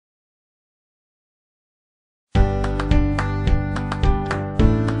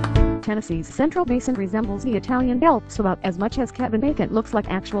Tennessee's Central Basin resembles the Italian Alps about as much as cabin bacon looks like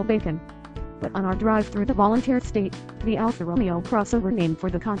actual bacon. But on our drive through the volunteer state, the Alfa Romeo crossover named for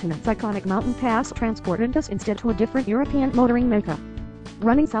the continent's iconic mountain pass transported us instead to a different European motoring mecca.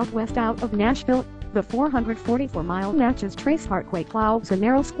 Running southwest out of Nashville, the 444-mile Natchez Trace Parkway plows a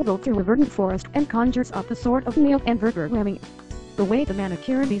narrow squiggle through a verdant forest and conjures up a sort of neo-Nürburgring. The way the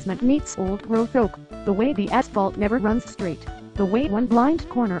manicured easement meets old-growth oak, the way the asphalt never runs straight, the way one blind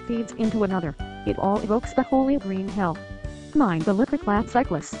corner feeds into another, it all evokes the holy green hell. Mind the liquor-clad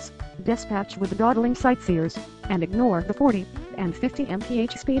cyclists, dispatch with the dawdling sightseers, and ignore the 40 and 50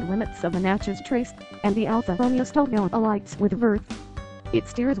 mph speed limits of the Natchez Trace, and the Alfa Romeo Stelvio alights with verve. It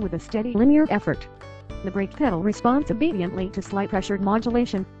steers with a steady linear effort. The brake pedal responds obediently to slight pressure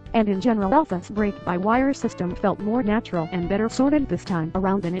modulation, and in general Alfa's brake-by-wire system felt more natural and better sorted this time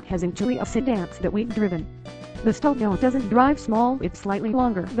around than it has in two sedans that we've driven. The Stelvio doesn't drive small, it's slightly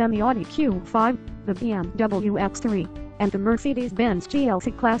longer than the Audi Q5, the BMW X3, and the Mercedes-Benz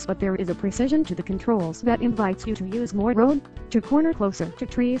GLC class, but there is a precision to the controls that invites you to use more road, to corner closer to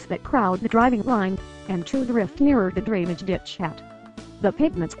trees that crowd the driving line, and to drift nearer the drainage ditch at the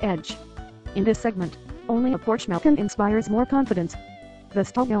pavement's edge. In this segment, only a Porsche Macan inspires more confidence. The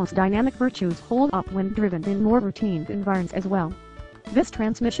Stelvio's dynamic virtues hold up when driven in more routine environs as well. This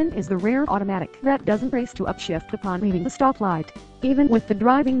transmission is the rare automatic that doesn't race to upshift upon leaving the stoplight, even with the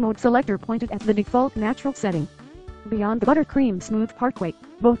driving mode selector pointed at the default natural setting. Beyond the buttercream smooth parkway,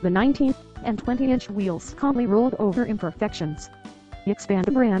 both the 19 and 20-inch wheels calmly rolled over imperfections. Expand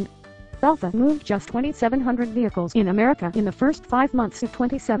the brand. Alfa moved just 2,700 vehicles in America in the first 5 months of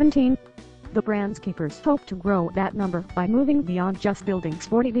 2017. The brand's keepers hope to grow that number by moving beyond just building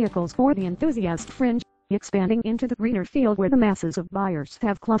sporty vehicles for the enthusiast fringe, expanding into the greener field where the masses of buyers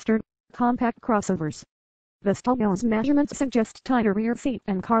have clustered, compact crossovers. The Stelvio's measurements suggest tighter rear seat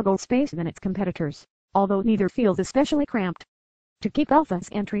and cargo space than its competitors, although neither feels especially cramped. To keep Alfa's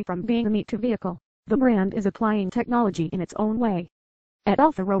entry from being a me-too vehicle, the brand is applying technology in its own way. At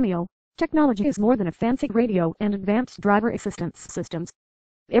Alfa Romeo, technology is more than a fancy radio and advanced driver assistance systems.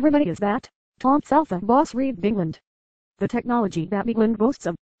 Everybody is that, taunts Alfa boss Reed Bigland. The technology that Bigland boasts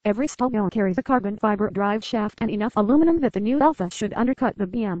of, every Stelvio carries a carbon fiber drive shaft and enough aluminum that the new Alfa should undercut the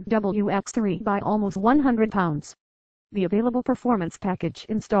BMW X3 by almost 100 pounds. The available performance package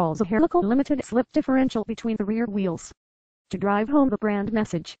installs a helical limited slip differential between the rear wheels. To drive home the brand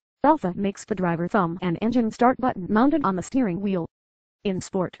message, Alfa makes the driver thumb an engine start button mounted on the steering wheel. In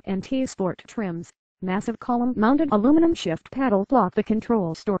Sport and T-Sport trims, massive column-mounted aluminum shift paddle block the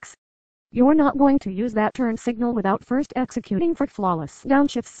control stalks. You're not going to use that turn signal without first executing for flawless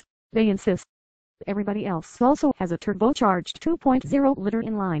downshifts, they insist. Everybody else also has a turbocharged 2.0-liter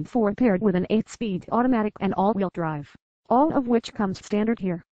inline-4 paired with an 8-speed automatic and all-wheel drive, all of which comes standard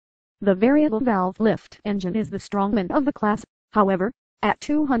here. The variable valve lift engine is the strongman of the class, however, at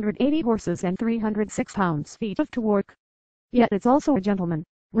 280 horses and 306 pounds-feet of torque. Yet it's also a gentleman,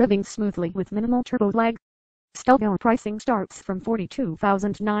 revving smoothly with minimal turbo lag. Stelvio pricing starts from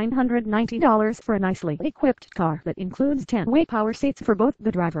 $42,990 for a nicely equipped car that includes 10-way power seats for both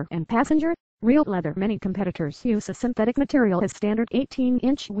the driver and passenger, real leather. Many competitors use a synthetic material as standard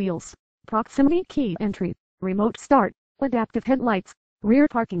 18-inch wheels, proximity key entry, remote start, adaptive headlights, rear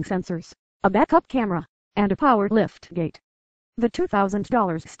parking sensors, a backup camera, and a power lift gate. The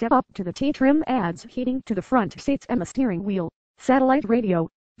 $2,000 step up to the T-trim adds heating to the front seats and the steering wheel, satellite radio,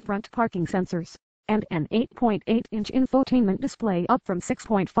 front parking sensors, and an 8.8-inch infotainment display up from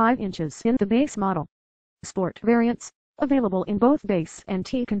 6.5 inches in the base model. Sport variants, available in both base and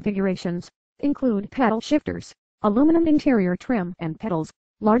T configurations, include paddle shifters, aluminum interior trim and pedals,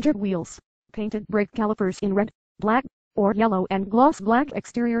 larger wheels, painted brake calipers in red, black, or yellow and gloss black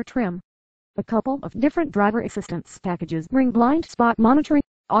exterior trim. A couple of different driver assistance packages bring blind spot monitoring,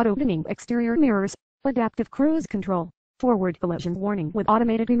 auto-dimming exterior mirrors, adaptive cruise control, forward collision warning with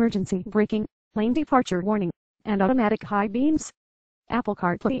automated emergency braking, lane departure warning, and automatic high beams. Apple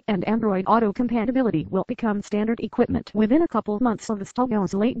CarPlay and Android Auto compatibility will become standard equipment within a couple months of the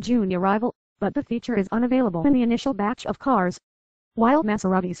Stelvio's late June arrival, but the feature is unavailable in the initial batch of cars. While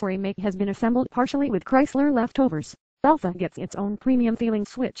Maserati's remake has been assembled partially with Chrysler leftovers, Alfa gets its own premium-feeling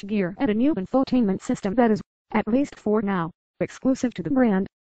switchgear and a new infotainment system that is, at least for now, exclusive to the brand.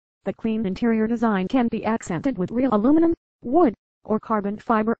 The clean interior design can be accented with real aluminum, wood, or carbon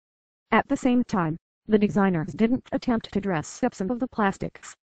fiber. At the same time, the designers didn't attempt to dress up some of the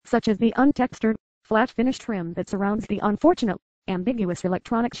plastics, such as the untextured, flat-finish trim that surrounds the unfortunate, ambiguous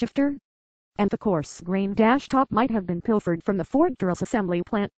electronic shifter. And the coarse-grained dash top might have been pilfered from the Ford Drills assembly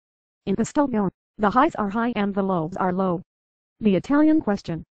plant. In the Stelvio, the highs are high and the lows are low. The Italian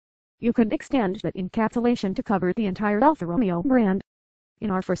question. You could extend that encapsulation to cover the entire Alfa Romeo brand.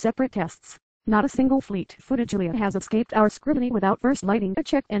 In our 4 separate tests, not a single fleet footage Julia has escaped our scrutiny without first lighting a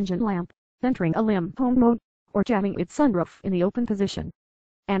check engine lamp, entering a limp home mode, or jamming its sunroof in the open position.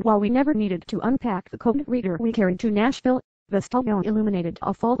 And while we never needed to unpack the code reader we carried to Nashville, the Stelvio illuminated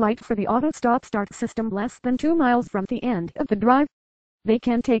a fault light for the auto stop-start system less than 2 miles from the end of the drive. They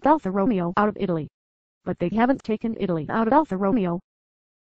can take Alfa Romeo out of Italy, but they haven't taken Italy out of Alfa Romeo.